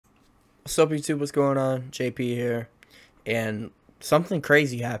What's up, YouTube? What's going on? JP here. And something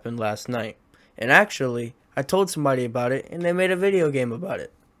crazy happened last night. And actually, I told somebody about it, and they made a video game about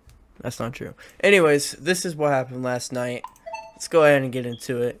it. That's not true. Anyways, this is what happened last night. Let's go ahead and get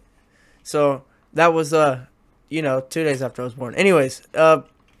into it. So, that was, 2 days after I was born. Anyways, this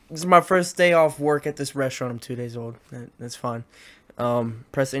is my first day off work at this restaurant. I'm 2 days old. That's fine.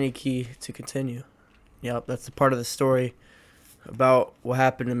 Press any key to continue. Yep, that's the part of the story about what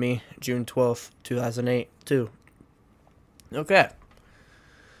happened to me June 12th, 2008, too. Okay.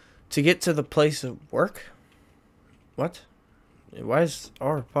 To get to the place of work? What? Why is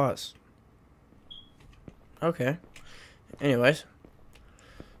R pause? Okay. Anyways.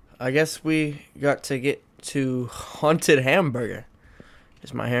 I guess we got to get to Haunted Hamburger.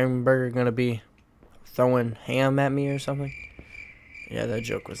 Is my hamburger gonna be throwing ham at me or something? Yeah, that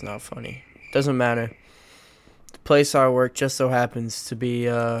joke was not funny. Doesn't matter. The place I work just so happens to be,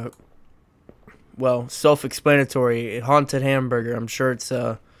 well, self-explanatory. A haunted hamburger. I'm sure it's,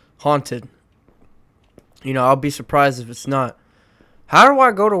 haunted. You know, I'll be surprised if it's not. How do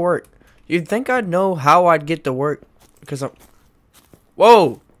I go to work? You'd think I'd know how I'd get to work. Because I'm...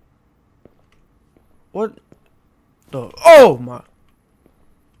 Whoa! What? The... Oh, my...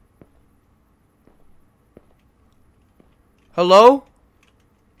 Hello?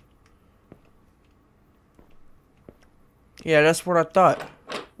 Yeah, that's what I thought.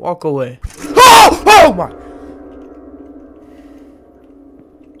 Walk away. Oh! Oh my!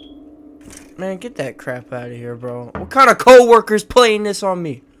 Man, get that crap out of here, bro. What kind of co-worker's playing this on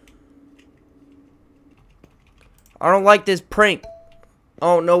me? I don't like this prank. I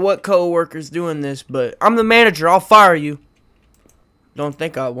don't know what co-worker's doing this, but I'm the manager. I'll fire you. Don't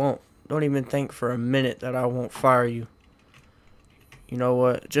think I won't. Don't even think for a minute that I won't fire you. You know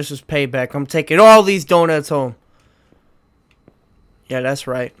what? Just as payback, I'm taking all these donuts home. Yeah, that's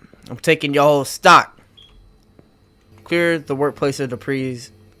right. I'm taking y'all stock. Clear the workplace of debris,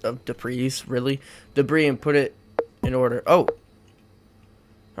 debris, and put it in order. Oh,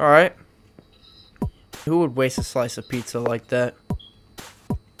 all right. Who would waste a slice of pizza like that?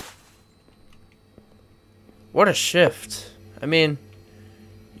 What a shift. I mean,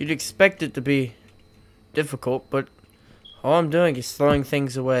 you'd expect it to be difficult, but all I'm doing is throwing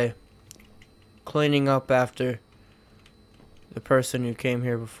things away, cleaning up after the person who came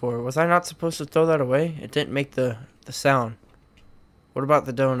here before. Was I not supposed to throw that away? It didn't make the sound. What about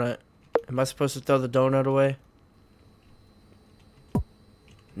the donut? Am I supposed to throw the donut away?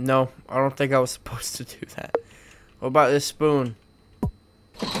 No, I don't think I was supposed to do that. What about this spoon?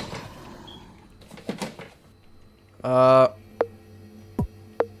 Alright,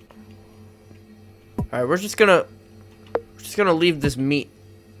 we're just gonna leave this meat.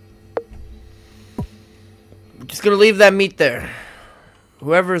 Just gonna leave that meat there.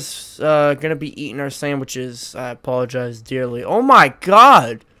 Whoever's gonna be eating our sandwiches, I apologize dearly. Oh my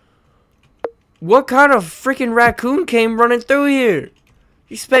god! What kind of freaking raccoon came running through here?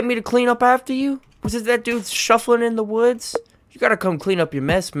 You expect me to clean up after you? Was it that dude shuffling in the woods? You gotta come clean up your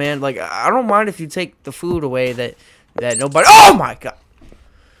mess, man. Like, I don't mind if you take the food away that nobody... Oh my god!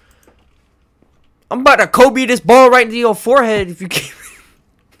 I'm about to Kobe this ball right into your forehead if you keep...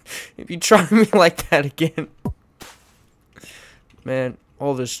 if you try me like that again. Man,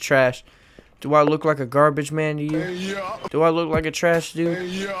 all this trash. Do I look like a garbage man to you? Do I look like a trash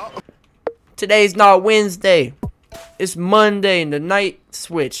dude? Today's not Wednesday. It's Monday and the night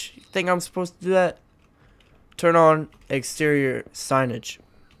switch. You think I'm supposed to do that? Turn on exterior signage.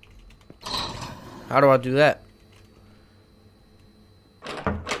 How do I do that?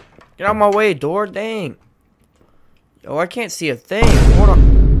 Get out of my way, door. Dang. Yo, I can't see a thing. Hold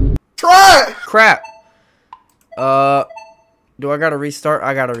on. Try! Crap. Do I gotta restart?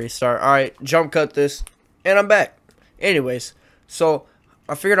 I gotta restart. Alright, jump cut this. And I'm back. Anyways, so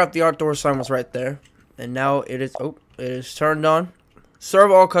I figured out the outdoor sign was right there. And now it is turned on. Serve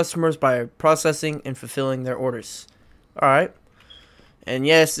all customers by processing and fulfilling their orders. Alright. And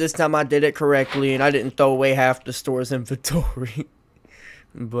yes, this time I did it correctly and I didn't throw away half the store's inventory.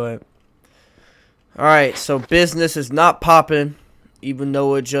 But alright, so business is not popping, even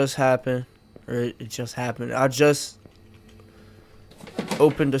though it just happened. Or it just happened. I just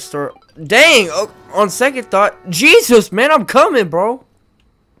opened the store. Dang! Oh, on second thought, Jesus, man, I'm coming, bro.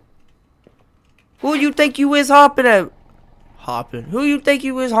 Who you think you is hopping at? Hopping. Who you think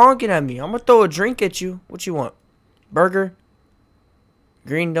you is honking at me? I'm gonna throw a drink at you. What you want? Burger?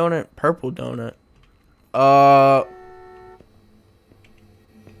 Green donut? Purple donut?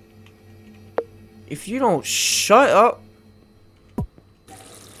 If you don't shut up.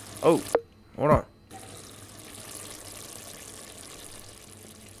 Oh, hold on.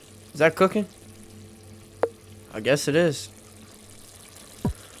 Is that cooking? I guess it is.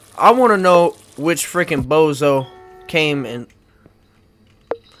 I want to know which freaking bozo came and...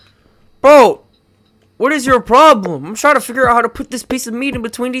 Bro, what is your problem? I'm trying to figure out how to put this piece of meat in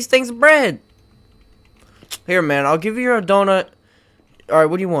between these things of bread. Here, man, I'll give you a donut. Alright,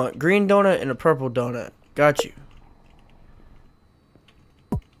 what do you want? Green donut and a purple donut. Got you.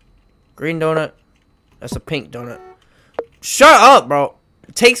 Green donut. That's a pink donut. Shut up, bro.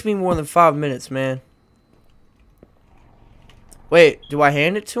 It takes me more than 5 minutes, man. Wait, do I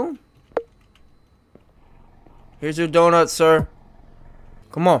hand it to him? Here's your donut, sir.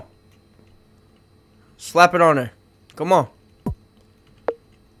 Come on. Slap it on there. Come on.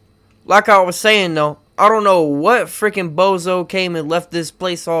 Like I was saying, though, I don't know what freaking bozo came and left this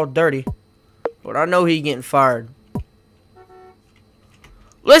place all dirty. But I know he getting fired.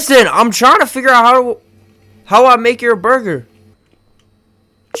 Listen, I'm trying to figure out how I make your burger.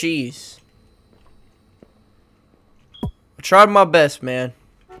 Cheese. I tried my best, man.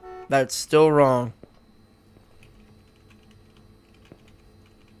 That's still wrong.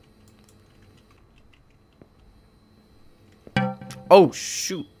 Oh,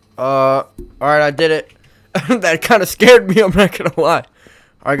 shoot. Alright, I did it. That kind of scared me, I'm not gonna lie. Alright,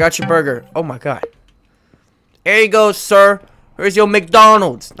 I got your burger. Oh, my God. Here you go, sir. Here's your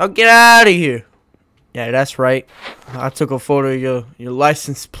McDonald's. Now get out of here. Yeah, that's right. I took a photo of your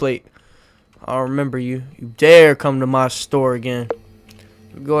license plate. I'll remember you. You dare come to my store again.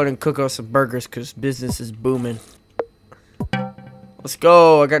 Go ahead and cook us some burgers because business is booming. Let's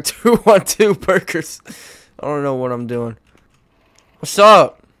go. I got 212 burgers. I don't know what I'm doing. What's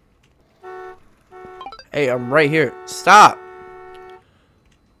up? Hey, I'm right here. Stop.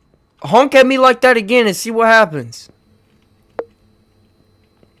 Honk at me like that again and see what happens.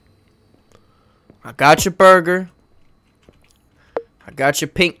 I got your burger. I got your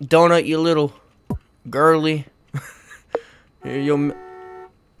pink donut, you little girly. Here you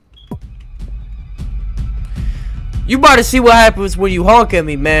about to see what happens when you honk at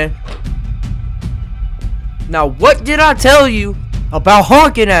me, man. Now, what did I tell you about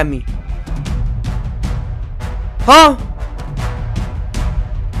honking at me? Huh?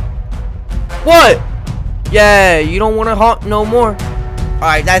 What? Yeah, you don't want to honk no more.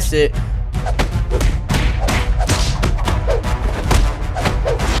 Alright, that's it.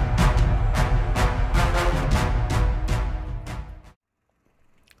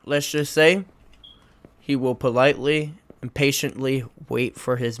 Let's just say he will politely and patiently wait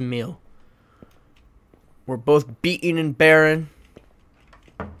for his meal. We're both beaten and barren.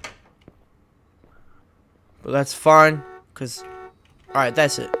 But that's fine, because... Alright,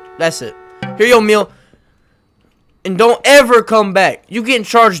 that's it. That's it. Here your meal. And don't ever come back. You getting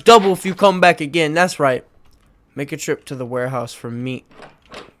charged double if you come back again. That's right. Make a trip to the warehouse for meat.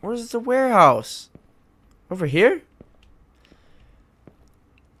 Where's the warehouse? Over here?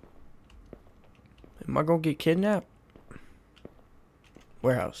 Am I gonna get kidnapped?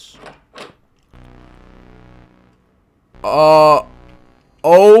 Warehouse. Oh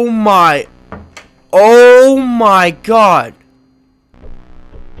my. Oh my God.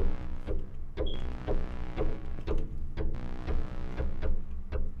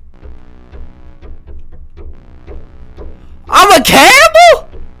 I'm a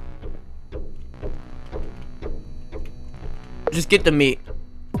cannibal? Just get the meat.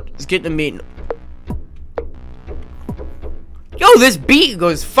 Just get the meat. Yo, this beat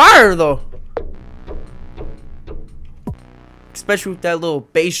goes fire though. Especially with that little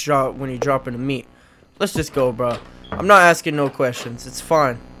bass drop when you're dropping the meat. Let's just go, bro. I'm not asking no questions. It's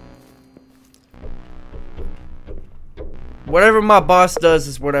fine. Whatever my boss does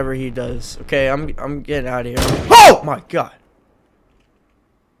is whatever he does. Okay, I'm getting out of here. Oh my God.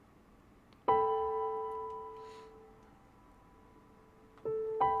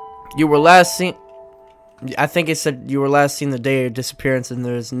 You were last seen. I think it said you were last seen the day of your disappearance, and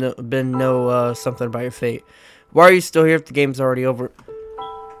there's been no something about your fate. Why are you still here if the game's already over?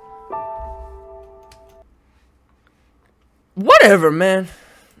 Whatever, man.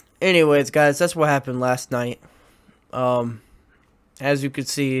 Anyways, guys, that's what happened last night. As you can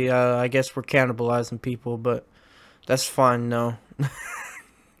see, I guess we're cannibalizing people, but that's fine, no.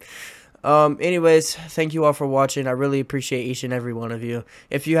 Anyways, thank you all for watching. I really appreciate each and every one of you.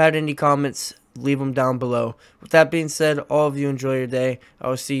 If you had any comments, leave them down below. With that being said, all of you enjoy your day. I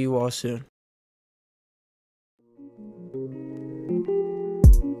will see you all soon.